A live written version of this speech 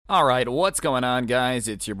Alright, what's going on, guys?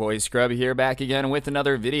 It's your boy Scrub here, back again with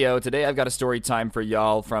another video. Today I've got a story time for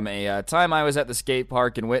y'all from a time I was at the skate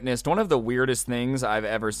park and witnessed one of the weirdest things I've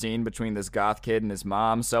ever seen between this goth kid and his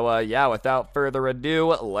mom. So yeah, without further ado,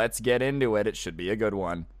 let's get into it. It should be a good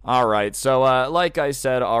one. Alright, so like I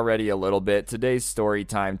said already a little bit, today's story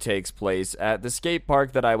time takes place at the skate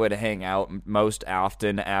park that I would hang out most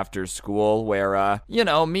often after school, where, you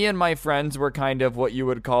know, me and my friends were kind of what you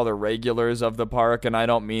would call the regulars of the park, and I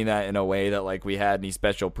don't mean that in a way that, like, we had any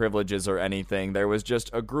special privileges or anything. There was just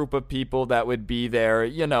a group of people that would be there,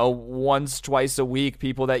 you know, once, twice a week,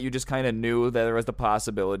 people that you just kind of knew that there was the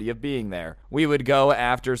possibility of being there. We would go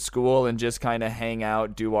after school and just kind of hang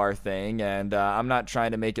out, do our thing, and I'm not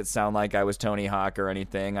trying to make it sound like I was Tony Hawk or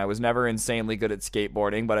anything. I was never insanely good at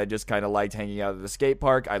skateboarding, but I just kind of liked hanging out at the skate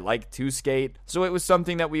park. I liked to skate, so it was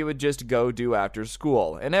something that we would just go do after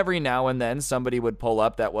school. And every now and then somebody would pull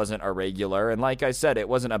up that wasn't a regular, and like I said, it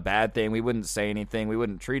wasn't a bad thing. We wouldn't say anything. We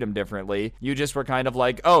wouldn't treat them differently. You just were kind of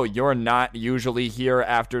like, oh, you're not usually here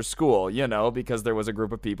after school, you know, because there was a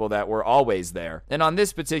group of people that were always there. And on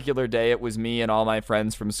this particular day, it was me and all my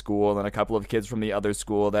friends from school and a couple of kids from the other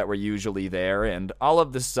school that were usually there, and all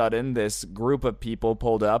of the sudden, this group of people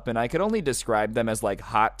pulled up, and I could only describe them as like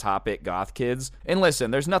Hot Topic goth kids. And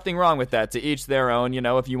listen, there's nothing wrong with that. To each their own. You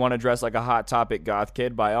know, if you want to dress like a Hot Topic goth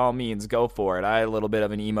kid, by all means, go for it. I had a little bit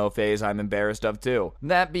of an emo phase I'm embarrassed of too.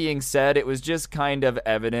 That being said, it was just kind of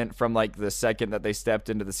evident from like the second that they stepped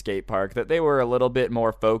into the skate park that they were a little bit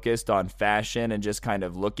more focused on fashion and just kind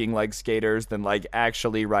of looking like skaters than like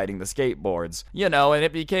actually riding the skateboards. You know, and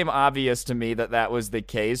it became obvious to me that that was the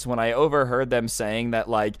case when I overheard them saying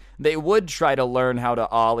that like they would try to learn how to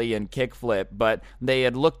ollie and kickflip, but they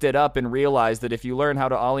had looked it up and realized that if you learn how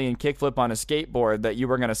to ollie and kickflip on a skateboard, that you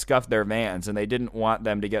were going to scuff their Vans, and they didn't want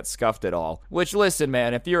them to get scuffed at all. Which, listen,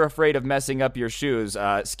 man, if you're afraid of messing up your shoes,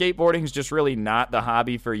 skateboarding's just really not the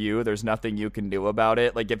hobby for you. There's nothing you can do about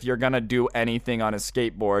it. Like, if you're going to do anything on a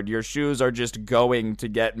skateboard, your shoes are just going to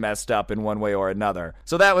get messed up in one way or another.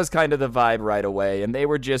 So that was kind of the vibe right away, and they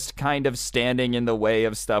were just kind of standing in the way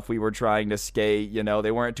of stuff we were trying to skate. You know,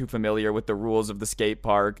 they weren't too familiar with the rules of the skate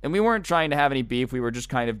park, and we weren't trying to have any beef. We were just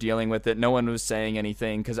kind of dealing with it. No one was saying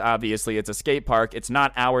anything, because obviously it's a skate park. It's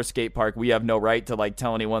not our skate park. We have no right to like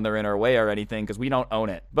tell anyone they're in our way or anything, because we don't own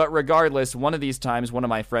it. But regardless, one of these times, one of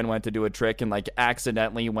my friend went to do a trick and like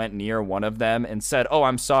accidentally went near one of them and said, "Oh,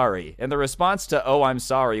 I'm sorry." And the response to "Oh, I'm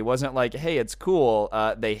sorry" wasn't like, "Hey, it's cool."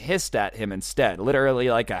 They hissed at him instead, literally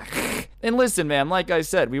like a And listen, man, like I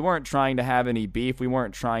said, we weren't trying to have any beef. We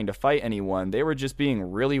weren't trying to fight anyone. They were just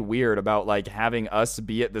being really weird about like having us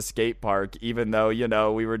be at the skate park, even though, you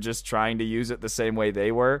know, we were just trying to use it the same way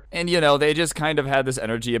they were. And, you know, they just kind of had this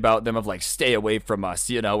energy about them of like, stay away from us,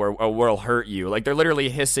 you know, or we'll hurt you. Like, they're literally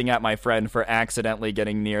hissing at my friend for accidentally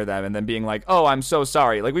getting near them and then being like, "Oh, I'm so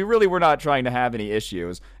sorry." Like, we really were not trying to have any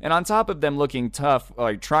issues. And on top of them looking tough,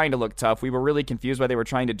 like trying to look tough, we were really confused why they were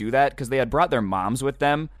trying to do that, because they had brought their moms with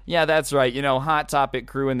them. Yeah, that's right. You know, Hot Topic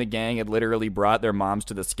crew and the gang had literally brought their moms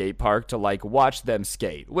to the skate park to like watch them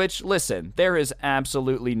skate, which, listen, there is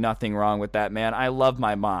absolutely nothing wrong with that, man. I love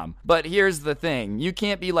my mom. But here's the thing. You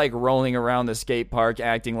can't be like rolling around the skate park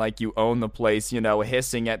acting like you own the place, you know,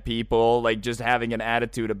 hissing at people, like just having an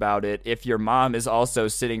attitude about it if your mom is also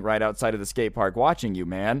sitting right outside of the skate park watching you,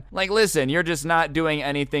 man. Like, listen, you're just not doing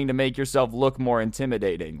anything to make yourself look more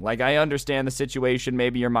intimidating. Like, I understand the situation.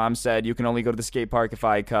 Maybe your mom said you can only go to the skate park if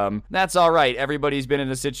I come. That's all right. Everybody's been in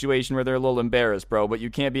a situation where they're a little embarrassed, bro, but you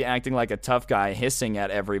can't be acting like a tough guy hissing at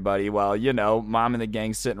everybody while, you know, mom and the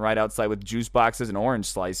gang sitting right outside with juice boxes and orange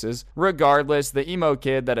slices. Regardless, the emo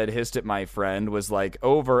kid that had hissed at my friend was like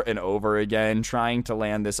over and over again trying to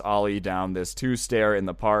land this ollie down this two-stair in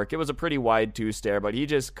the park. It was a pretty wide two-stair, but he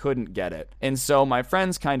just couldn't get it. And so my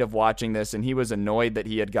friend's kind of watching this, and he was annoyed that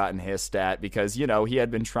he had gotten hissed at because, you know, he had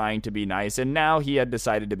been trying to be nice, and now he had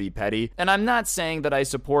decided to be petty. And I'm not saying that I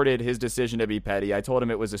supported his decision to be petty. I told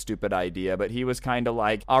him it was a stupid idea, but he was kind of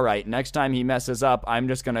like, all right, next time he messes up, I'm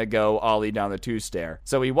just gonna go ollie down the two-stair.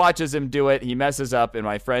 So he watches him do it, he messes up, and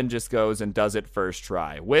my friend just goes and does it first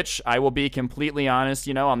try, which I will be completely honest,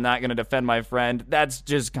 you know, I'm not gonna defend my friend. That's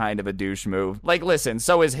just kind of a douche move. Like, listen,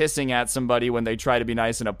 so is hissing at somebody when they try to be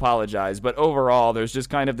nice and apologize, but overall, there's just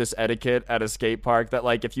kind of this etiquette at a skate park that,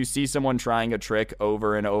 like, if you see someone trying a trick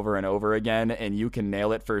over and over and over again and you can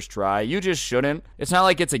nail it first try, you just shouldn't. It's not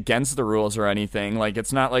like it's against against the rules or anything. Like,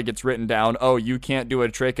 it's not like it's written down, oh, you can't do a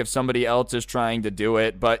trick if somebody else is trying to do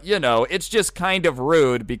it. But, you know, it's just kind of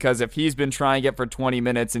rude because if he's been trying it for 20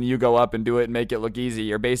 minutes and you go up and do it and make it look easy,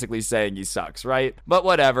 you're basically saying he sucks, right? But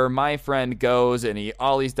whatever, my friend goes and he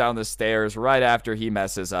ollies down the stairs right after he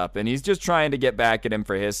messes up, and he's just trying to get back at him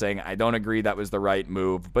for hissing. I don't agree that was the right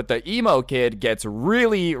move, but the emo kid gets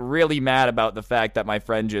really, really mad about the fact that my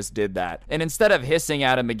friend just did that. And instead of hissing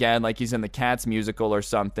at him again like he's in the Cats musical or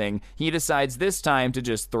something, he decides this time to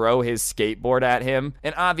just throw his skateboard at him.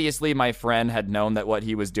 And obviously my friend had known that what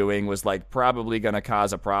he was doing was like probably gonna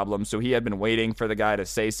cause a problem, so he had been waiting for the guy to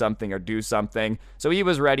say something or do something, so he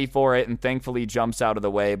was ready for it and thankfully jumps out of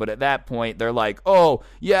the way. But at that point they're like, oh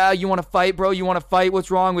yeah, you want to fight, bro? You want to fight?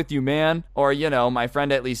 What's wrong with you, man? Or, you know, my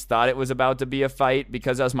friend at least thought it was about to be a fight,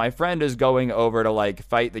 because as my friend is going over to like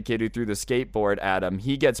fight the kid who threw the skateboard at him,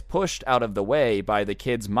 he gets pushed out of the way by the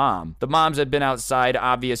kid's mom. The moms had been outside.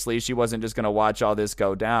 Obviously she wasn't just gonna watch all this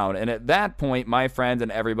go down, and at that point my friend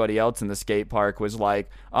and everybody else in the skate park was like,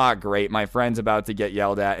 ah, great, my friend's about to get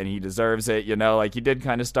yelled at and he deserves it, you know, like he did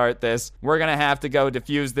kind of start this. We're gonna have to go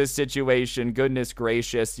diffuse this situation. Goodness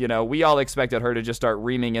gracious, you know, we all expected her to just start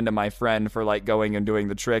reaming into my friend for like going and doing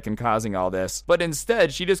the trick and causing all this, but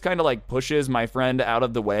instead she just kind of like pushes my friend out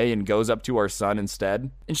of the way and goes up to our son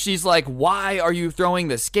instead, and she's like, why are you throwing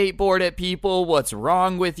the skateboard at people? What's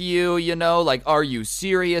wrong with you? You know, like, are you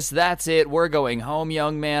serious? That's it, we're going home,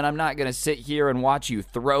 young man. I'm not gonna sit here and watch you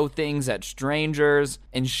throw things at strangers.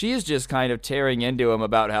 And she's just kind of tearing into him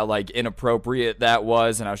about how like inappropriate that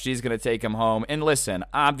was and how she's gonna take him home. And listen,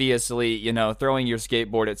 obviously, you know, throwing your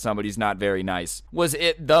skateboard at somebody's not very nice. Was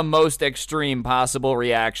it the most extreme possible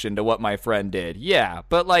reaction to what my friend did? Yeah,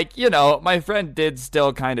 but like, you know, my friend did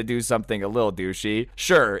still kind of do something a little douchey.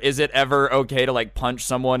 Sure, is it ever okay to like punch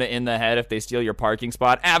someone in the head if they steal your parking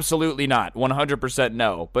spot? Absolutely not. 100%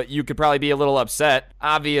 no. But you could probably be a little upset.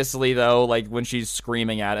 Obviously though, like when she's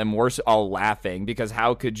screaming at him, we're all laughing, because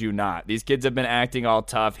how could you not? These kids have been acting all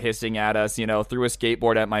tough, hissing at us, you know, threw a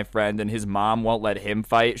skateboard at my friend, and his mom won't let him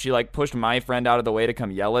fight. She like pushed my friend out of the way to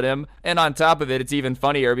come yell at him. And on top of it, it's even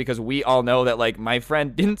funnier because we all know that like my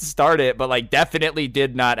friend didn't start it, but like definitely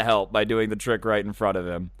did not help by doing the trick right in front of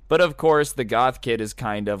him. But of course, the goth kid is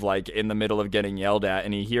kind of like in the middle of getting yelled at,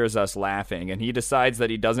 and he hears us laughing, and he decides that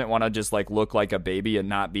he doesn't want to just like look like a baby and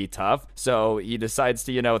not be tough. So he decides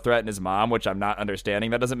to, you know, threaten his mom, which I'm not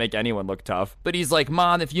understanding. That doesn't make anyone look tough. But he's like,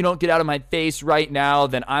 Mom, if you don't get out of my face right now,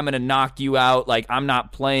 then I'm going to knock you out. Like, I'm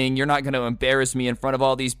not playing. You're not going to embarrass me in front of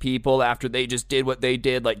all these people after they just did what they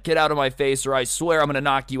did. Like, get out of my face or I swear I'm going to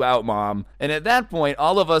knock you out, Mom. And at that point,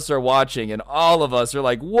 all of us are watching, and all of us are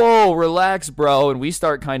like, whoa, relax, bro. And we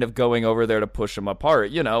start kind of going over there to push them apart.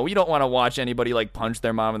 You know, we don't want to watch anybody like punch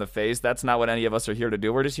their mom in the face. That's not what any of us are here to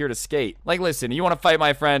do. We're just here to skate. Like, listen, you want to fight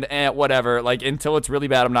my friend, whatever. Like, until it's really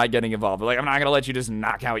bad, I'm not getting involved. But like, I'm not gonna let you just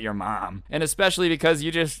knock out your mom. And especially because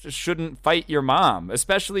you just shouldn't fight your mom.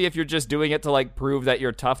 Especially if you're just doing it to like prove that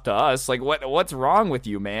you're tough to us. Like, what's wrong with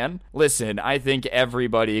you, man? Listen, I think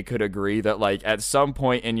everybody could agree that like at some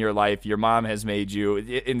point in your life, your mom has made you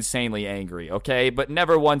insanely angry, okay? But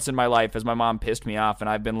never once in my life has my mom pissed me off and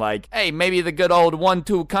I've been like, hey, maybe the good old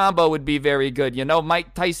 1-2 combo would be very good, you know,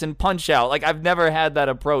 Mike Tyson punch out. Like, I've never had that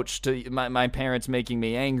approach to my parents making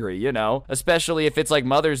me angry, you know, especially if it's like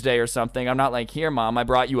Mother's Day or something. I'm not like, here, Mom, I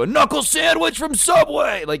brought you a knuckle sandwich from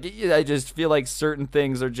Subway. Like, I just feel like certain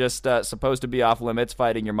things are just supposed to be off limits.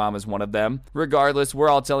 Fighting your mom is one of them. Regardless, we're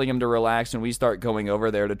all telling him to relax, and we start going over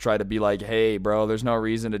there to try to be like, hey, bro, there's no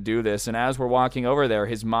reason to do this. And as we're walking over there,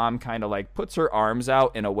 his mom kind of like puts her arms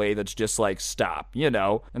out in a way that's just like, stop, you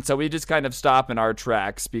know. And so we just kind of stop in our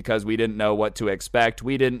tracks because we didn't know what to expect.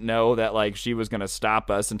 We didn't know that like she was gonna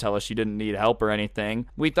stop us and tell us she didn't need help or anything.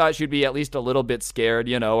 We thought she'd be at least a little bit scared,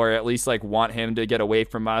 you know, or at least like want him to get away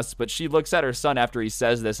from us. But she looks at her son after he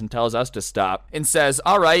says this and tells us to stop and says,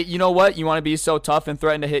 all right, you know what? You want to be so tough and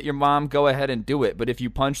threaten to hit your mom? Go ahead and do it. But if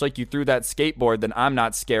you punch like you threw that skateboard, then I'm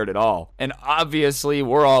not scared at all. And obviously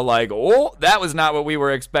we're all like, oh, that was not what we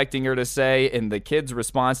were expecting her to say. And the kid's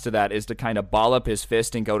response to that is to kind of ball up his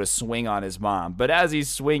fist and go to swing on his mom. But as he's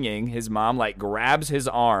swinging, his mom like grabs his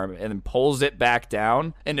arm and pulls it back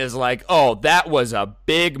down and is like, oh, that was a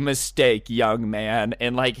big mistake, young man.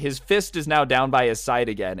 And like his fist is now down by his side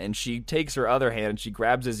again, and she takes her other hand and she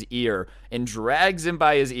grabs his ear and drags him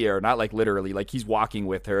by his ear, not like literally, like he's walking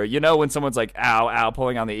with her, you know, when someone's like ow ow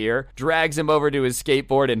pulling on the ear, drags him over to his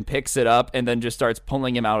skateboard and picks it up and then just starts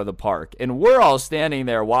pulling him out of the park. And we're all standing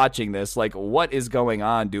there watching this like, what is going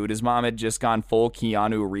on, dude? His mom had just gone full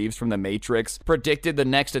Keanu Reeves from The Matrix, predicted the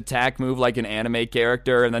next attack move like an anime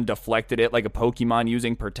character, and then deflected it like a Pokemon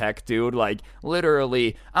using Protect, dude. Like,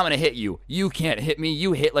 literally, I'm gonna hit you. You can't hit me.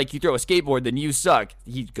 You hit like you throw a skateboard, then you suck.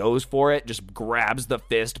 He goes for it, just grabs the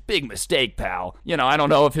fist. Big mistake, pal. You know, I don't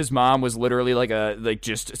know if his mom was literally like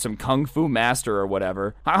just some kung fu master or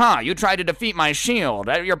whatever. Haha, you tried to defeat my shield.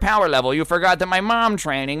 At your power level, you forgot that my mom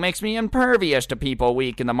training makes me impervious to people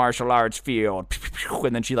weak in the martial arts field.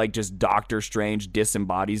 And then she like just Doctor Strange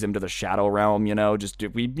disembodies him to the shadow realm, you know,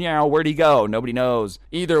 where'd he go? Nobody knows.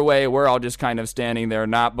 Either way, we're all just kind of standing there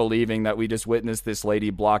not believing that we just witnessed this lady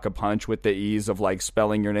block a punch with the ease of like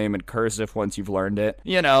spelling your name in cursive once you've learned it,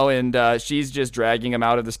 you know, and she's just dragging him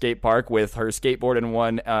out of the skate park with her skateboard in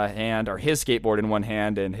one hand, or his skateboard in one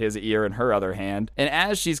hand and his ear in her other hand. And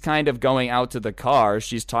as she's kind of going out to the car,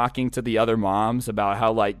 she's talking to the other moms about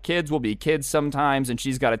how like kids will be kids sometimes and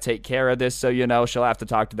she's got to take care of this, so you know she'll have to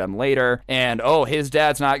talk to them later. And oh, his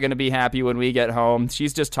dad's not going to be happy when we get home.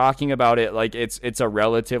 She's just talking about it like it's a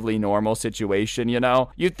relatively normal situation, you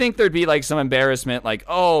know. You'd think there'd be like some embarrassment, like,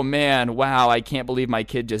 oh man, wow, I can't believe my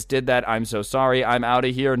kid just did that. I'm so sorry. I'm out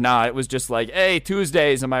of here. Nah, it was just like, hey,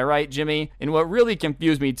 Tuesdays, am I right, Jimmy? And what really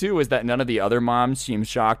confused me too is that none of the other moms seemed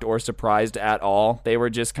shocked or surprised at all. They were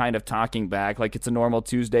just kind of talking back like it's a normal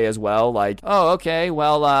Tuesday as well. Like, oh, okay,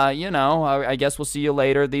 well, you know, I guess we'll see you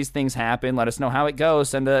later. These things happen. Let us know how it goes.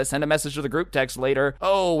 Send a message to the group text later.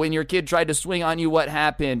 Oh, when your kid tried to swing on you, what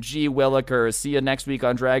happened? Gee willikers, see you next week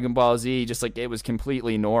on Dragon Ball Z. Just like it was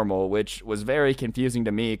completely normal, which was very confusing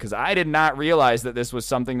to me because I did not realize that this was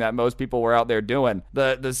something that most people were out there doing.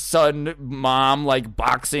 The son mom like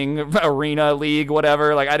boxing arena league,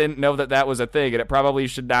 whatever. Like I didn't know that was a thing, and it probably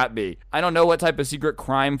should not be. I don't know what type of secret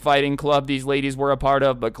crime fighting club these ladies were a part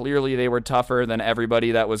of, but clearly they were tougher than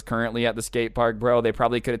everybody that was currently at the skate park, bro. They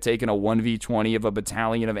probably could have taken a 1v20 of a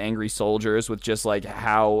battalion of angry soldiers with just like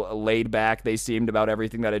how laid back they seemed about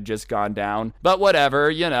everything that had just gone down. But whatever,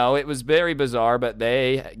 you know, it was very bizarre, but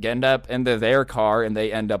they end up into their car and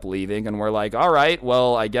they end up leaving, and we're like, all right,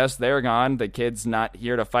 well, I guess they're gone. The kid's not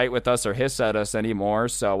here to fight with us or hiss at us anymore,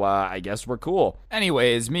 so I guess we're cool.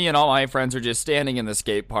 Anyways, me and all my friends are just standing in the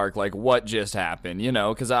skate park like, what just happened, you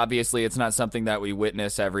know, because obviously it's not something that we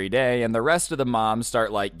witness every day, and the rest of the moms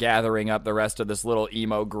start like gathering up the rest of this little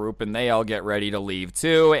emo group, and they all get ready to leave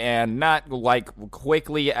too, and not like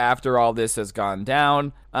quickly after all this has gone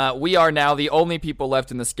down, we are now the only people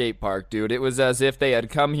left in the skate park, dude. It was as if they had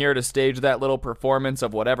come here to stage that little performance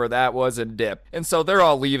of whatever that was and dip. And so they're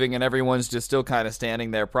all leaving and everyone's just still kind of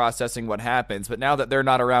standing there processing what happens. But now that they're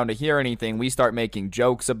not around to hear anything, we start making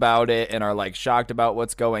jokes about it and are like shocked about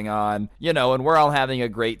what's going on, you know, and we're all having a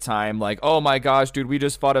great time. Like, oh my gosh, dude, we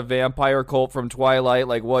just fought a vampire cult from Twilight.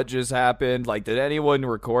 Like, what just happened? Like, did anyone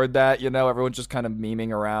record that? You know, everyone's just kind of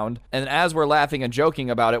memeing around. And as we're laughing and joking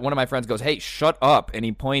about it, one of my friends goes, hey, shut up. And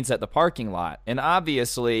he points at the parking lot. And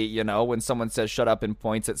obviously, you know, when someone says shut up and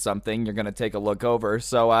points at something, you're going to take a look over.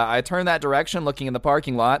 So I turn that direction looking in the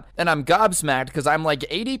parking lot, and I'm gobsmacked because I'm like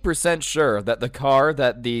 80% sure that the car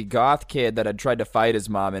that the goth kid that had tried to fight his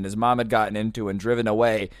mom and his mom had gotten into and driven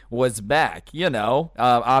away was back, you know.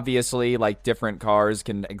 Obviously, like different cars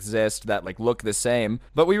can exist that like look the same,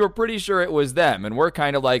 but we were pretty sure it was them, and we're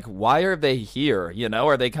kind of like, why are they here? You know,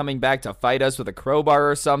 are they coming back to fight us with a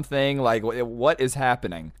crowbar or something? Like, what is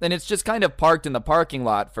happening? And it's just kind of parked in the parking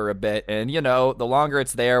lot for a bit, and you know, the longer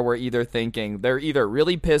it's there, we're either thinking they're either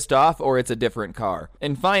really pissed off or it's a different car.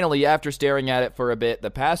 And finally, after staring at it for a bit,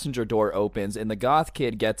 the passenger door opens and the goth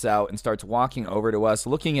kid gets out and starts walking over to us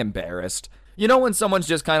looking embarrassed. You know when someone's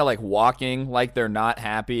just kind of like walking like they're not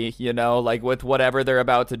happy, you know, like with whatever they're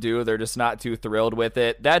about to do, they're just not too thrilled with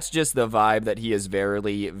it. That's just the vibe that he is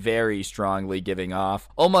very, very strongly giving off.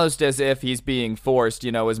 Almost as if he's being forced,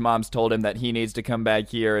 you know, his mom's told him that he needs to come back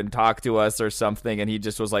here and talk to us or something, and he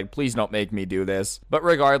just was like, please don't make me do this. But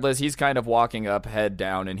regardless, he's kind of walking up, head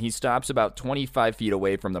down, and he stops about 25 feet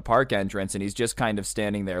away from the park entrance, and he's just kind of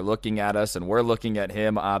standing there looking at us, and we're looking at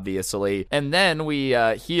him, obviously. And then we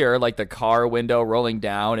hear like the car window rolling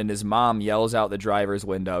down, and his mom yells out the driver's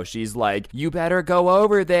window. She's like, you better go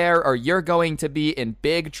over there or you're going to be in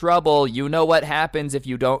big trouble. You know what happens if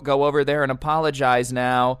you don't go over there and apologize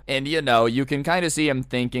now. And you know, you can kind of see him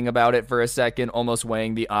thinking about it for a second, almost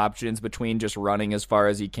weighing the options between just running as far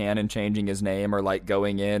as he can and changing his name, or like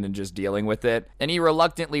going in and just dealing with it. And he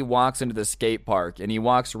reluctantly walks into the skate park, and he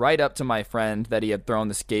walks right up to my friend that he had thrown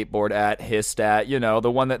the skateboard at, hissed at, you know,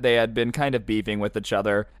 the one that they had been kind of beefing with each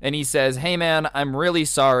other. And he says, hey hey man, I'm really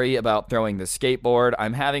sorry about throwing the skateboard.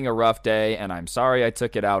 I'm having a rough day and I'm sorry I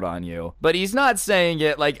took it out on you. But he's not saying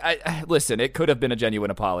it like, listen, it could have been a genuine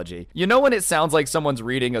apology. You know when it sounds like someone's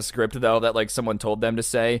reading a script though that like someone told them to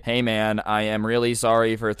say, hey man, I am really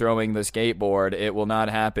sorry for throwing the skateboard. It will not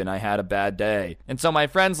happen. I had a bad day. And so my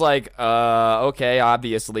friend's like, okay,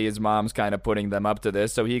 obviously his mom's kind of putting them up to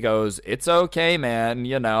this. So he goes, it's okay, man.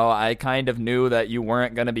 You know, I kind of knew that you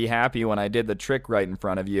weren't going to be happy when I did the trick right in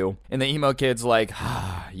front of you. And the emo kid's like,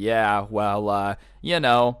 yeah, well, you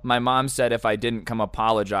know, my mom said if I didn't come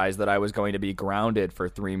apologize that I was going to be grounded for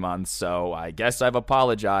 3 months, so I guess I've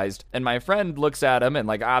apologized. And my friend looks at him and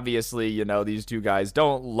like, obviously, you know, these two guys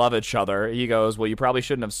don't love each other. He goes, well, you probably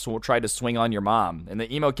shouldn't have tried to swing on your mom. And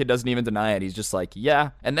the emo kid doesn't even deny it. He's just like,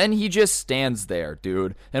 yeah. And then he just stands there,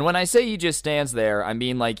 dude. And when I say he just stands there, I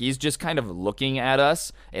mean like he's just kind of looking at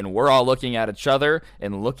us and we're all looking at each other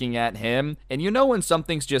and looking at him. And you know when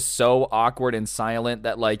something's just so awkward and silent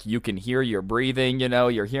that like you can hear your breathing, you know,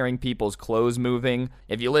 you're hearing people's clothes moving.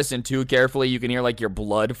 If you listen too carefully, you can hear like your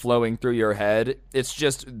blood flowing through your head. It's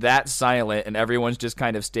just that silent and everyone's just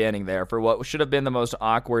kind of standing there for what should have been the most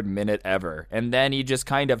awkward minute ever. And then he just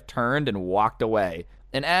kind of turned and walked away.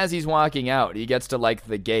 And as he's walking out, he gets to like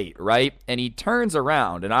the gate, right? And he turns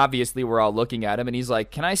around and obviously we're all looking at him and he's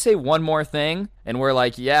like, can I say one more thing? And we're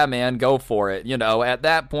like, yeah, man, go for it. You know, at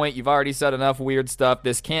that point, you've already said enough weird stuff.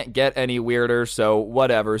 This can't get any weirder, so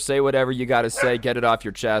whatever. Say whatever you gotta say. Get it off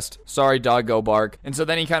your chest. Sorry, dog, go bark. And so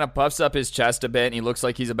then he kind of puffs up his chest a bit, and he looks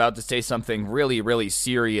like he's about to say something really, really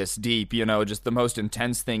serious, deep, you know, just the most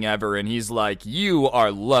intense thing ever. And he's like, you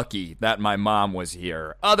are lucky that my mom was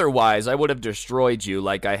here. Otherwise, I would have destroyed you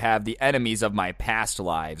like I have the enemies of my past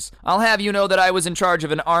lives. I'll have you know that I was in charge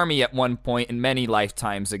of an army at one point in many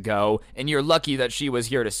lifetimes ago, and you're lucky that she was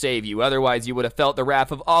here to save you. Otherwise, you would have felt the wrath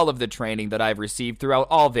of all of the training that I've received throughout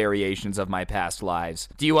all variations of my past lives.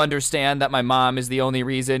 Do you understand that my mom is the only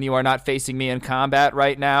reason you are not facing me in combat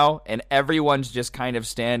right now? And everyone's just kind of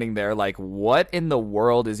standing there like, what in the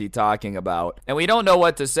world is he talking about? And we don't know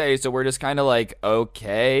what to say, so we're just kind of like,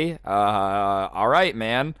 okay, all right,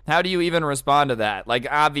 man. How do you even respond to that? Like,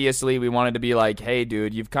 obviously, we wanted to be like, hey,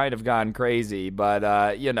 dude, you've kind of gone crazy,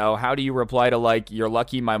 but, you know, how do you reply to like, you're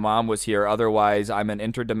lucky my mom was here, otherwise I'm an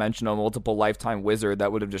interdimensional multiple lifetime wizard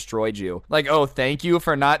that would have destroyed you. Like, oh, thank you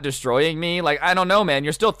for not destroying me? Like, I don't know, man.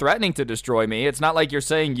 You're still threatening to destroy me. It's not like you're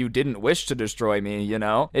saying you didn't wish to destroy me, you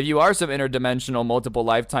know? If you are some interdimensional multiple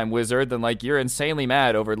lifetime wizard, then like you're insanely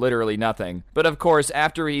mad over literally nothing. But of course,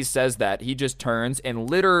 after he says that, he just turns and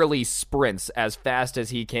literally sprints as fast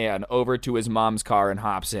as he can over to his mom's car and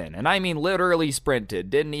hops in. And I mean literally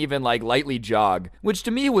sprinted, didn't even like lightly jog, which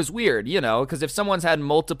to me was weird, you know, because if someone's had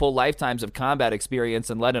multiple lifetimes of combat experience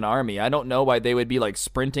and led an army, I don't know why they would be like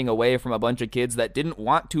sprinting away from a bunch of kids that didn't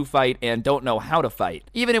want to fight and don't know how to fight.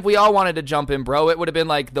 Even if we all wanted to jump in, bro, it would have been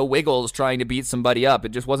like the Wiggles trying to beat somebody up. It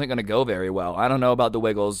just wasn't going to go very well. I don't know about the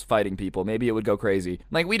Wiggles fighting people. Maybe it would go crazy.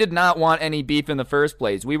 Like, we did not want any beef in the first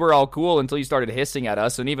place. We were all cool until you started hissing at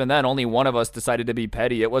us, and even then, only one of us decided to be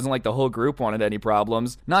petty. It wasn't like the whole group wanted any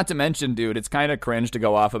problems. Not to mention, dude, it's kind of cringe to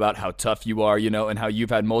go off about how tough you are, you know, and how you've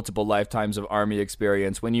had multiple lifetimes of army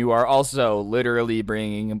experience when you are also literally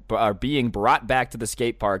being brought back to the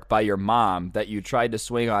skate park by your mom that you tried to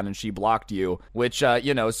swing on and she blocked you, which,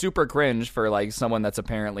 you know, super cringe for like someone that's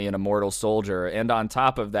apparently an immortal soldier. And on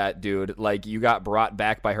top of that, dude, like you got brought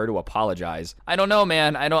back by her to apologize. I don't know,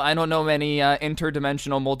 man. I don't know many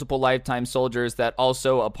interdimensional multiple lifetime soldiers that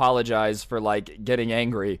also apologize for like getting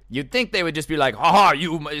angry. You'd think they would just be like, haha,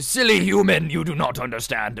 you silly human, you do not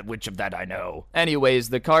understand which of that I know. Anyways,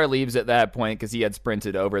 the car leaves at that point because he had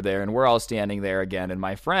sprinted over there, and we're all standing there again, and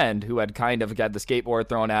my friend, who had kind of got the skateboard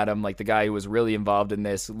thrown at him, like the guy who was really involved in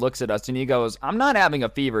this, looks at us and he goes, I'm not having a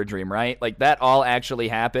fever dream, right? Like, that all actually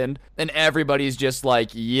happened? And everybody's just like,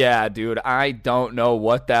 yeah, dude, I don't know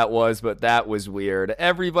what that was, but that was weird.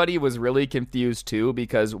 Everybody was really confused too,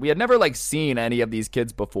 because we had never like seen any of these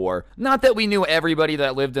kids before. Not that we knew everybody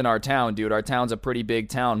that lived in our town, dude. Our town's a pretty big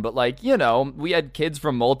town, but like, you know, we had kids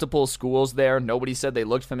from multiple schools there. Nobody said they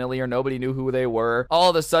looked familiar. Nobody knew who they were. All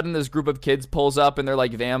of a sudden, this group of kids pulls up and they're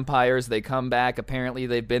like vampires. They come back. Apparently,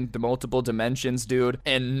 they've been to multiple dimensions, dude.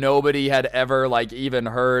 And nobody had ever like even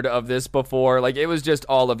heard of this before. Like, it was just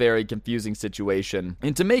all a very confusing situation.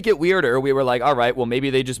 And to make it weirder, we were like, all right, well, maybe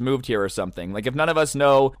they just moved here or something. Like, if none of us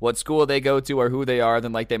know what school they go to or who they are,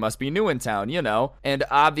 then like they must be new in town, you know? And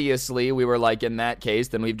obviously, we were like, in that case,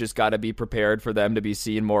 then we've just got to be prepared for them to be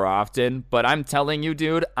seen more often. But I'm telling you,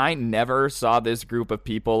 dude, I never saw this group of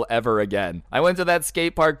people ever again. I went to that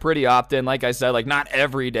skate park pretty often often. Like I said, like not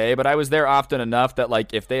every day, but I was there often enough that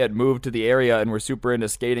like if they had moved to the area and were super into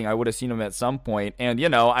skating, I would have seen them at some point. And you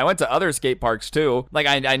know, I went to other skate parks too. Like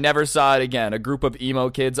I never saw it again. A group of emo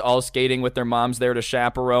kids all skating with their moms there to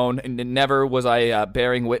chaperone, and it never was I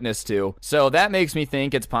bearing witness to. So that makes me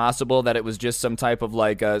think it's possible that it was just some type of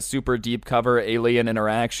like a super deep cover alien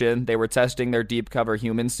interaction. They were testing their deep cover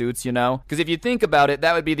human suits, you know? Because if you think about it,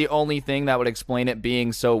 that would be the only thing that would explain it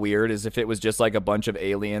being so weird, is if it was just like a bunch of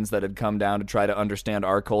aliens that had come down to try to understand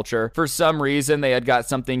our culture. For some reason, they had got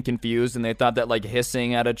something confused and they thought that like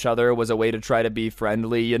hissing at each other was a way to try to be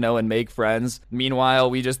friendly, you know, and make friends. Meanwhile,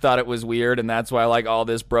 we just thought it was weird, and that's why like all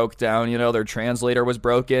this broke down, you know, their translator was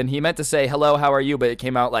broken. He meant to say, hello, how are you? But it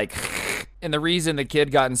came out like... And the reason the kid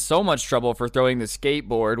got in so much trouble for throwing the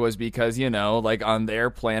skateboard was because, you know, like on their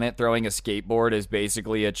planet, throwing a skateboard is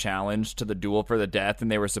basically a challenge to the duel for the death,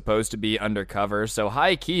 and they were supposed to be undercover. So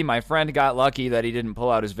high key, my friend got lucky that he didn't pull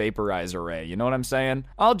out his vaporizer ray. You know what I'm saying?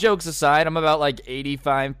 All jokes aside, I'm about like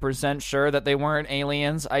 85% sure that they weren't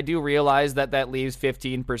aliens. I do realize that that leaves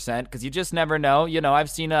 15% because you just never know. You know, I've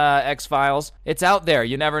seen X-Files. It's out there.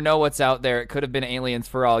 You never know what's out there. It could have been aliens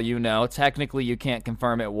for all you know. Technically, you can't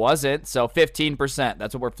confirm it wasn't. So 15%,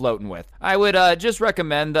 that's what we're floating with. I would just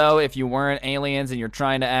recommend, though, if you weren't aliens and you're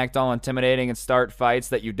trying to act all intimidating and start fights,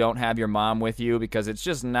 that you don't have your mom with you, because it's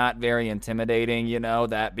just not very intimidating, you know.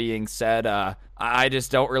 That being said, I just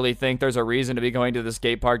don't really think there's a reason to be going to the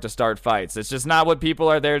skate park to start fights. It's just not what people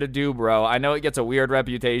are there to do, bro. I know it gets a weird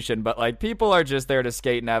reputation, but like people are just there to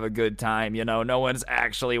skate and have a good time, you know. No one's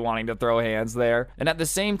actually wanting to throw hands there. And at the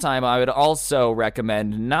same time, I would also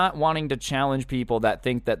recommend not wanting to challenge people that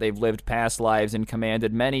think that they've lived past lives and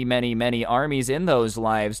commanded many, many, many armies in those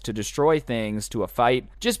lives to destroy things to a fight,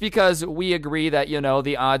 just because we agree that, you know,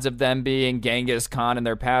 the odds of them being Genghis Khan in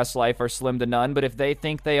their past life are slim to none. But if they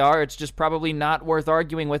think they are, it's just probably not worth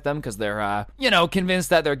arguing with them, because they're, you know, convinced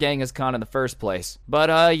that they're Genghis Khan in the first place.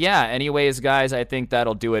 But, yeah, anyways, guys, I think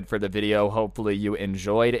that'll do it for the video. Hopefully you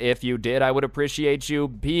enjoyed. If you did, I would appreciate you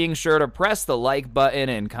being sure to press the like button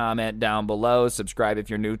and comment down below. Subscribe if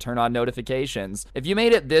you're new, turn on notifications. If you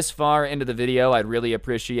made it this far into the video, I'd really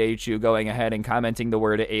appreciate you going ahead and commenting the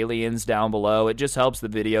word aliens down below. It just helps the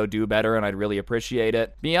video do better, and I'd really appreciate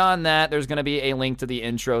it. Beyond that, there's going to be a link to the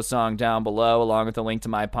intro song down below, along with a link to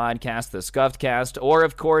my podcast, The Scuffed Cast, or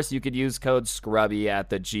of course, you could use code SCRUBBY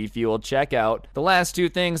at the G Fuel checkout. The last two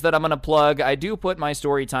things that I'm going to plug, I do put my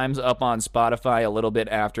story times up on Spotify a little bit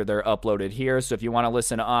after they're uploaded here, so if you want to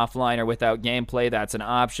listen offline or without gameplay, that's an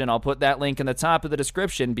option. I'll put that link in the top of the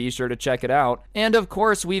description. Be sure to check it out. And of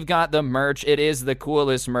course, we've got the merch. It is the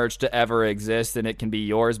coolest merch to ever exist, and it can be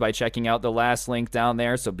yours by checking out the last link down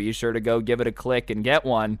there, so be sure to go give it a click and get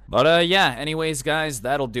one. But yeah, anyways, guys,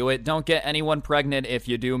 that'll do it. Don't get anyone pregnant. If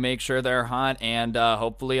you do, make sure they're hot, and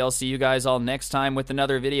hopefully I'll see you guys all next time with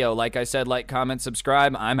another video. Like I said, like, comment,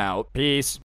 subscribe. I'm out. Peace.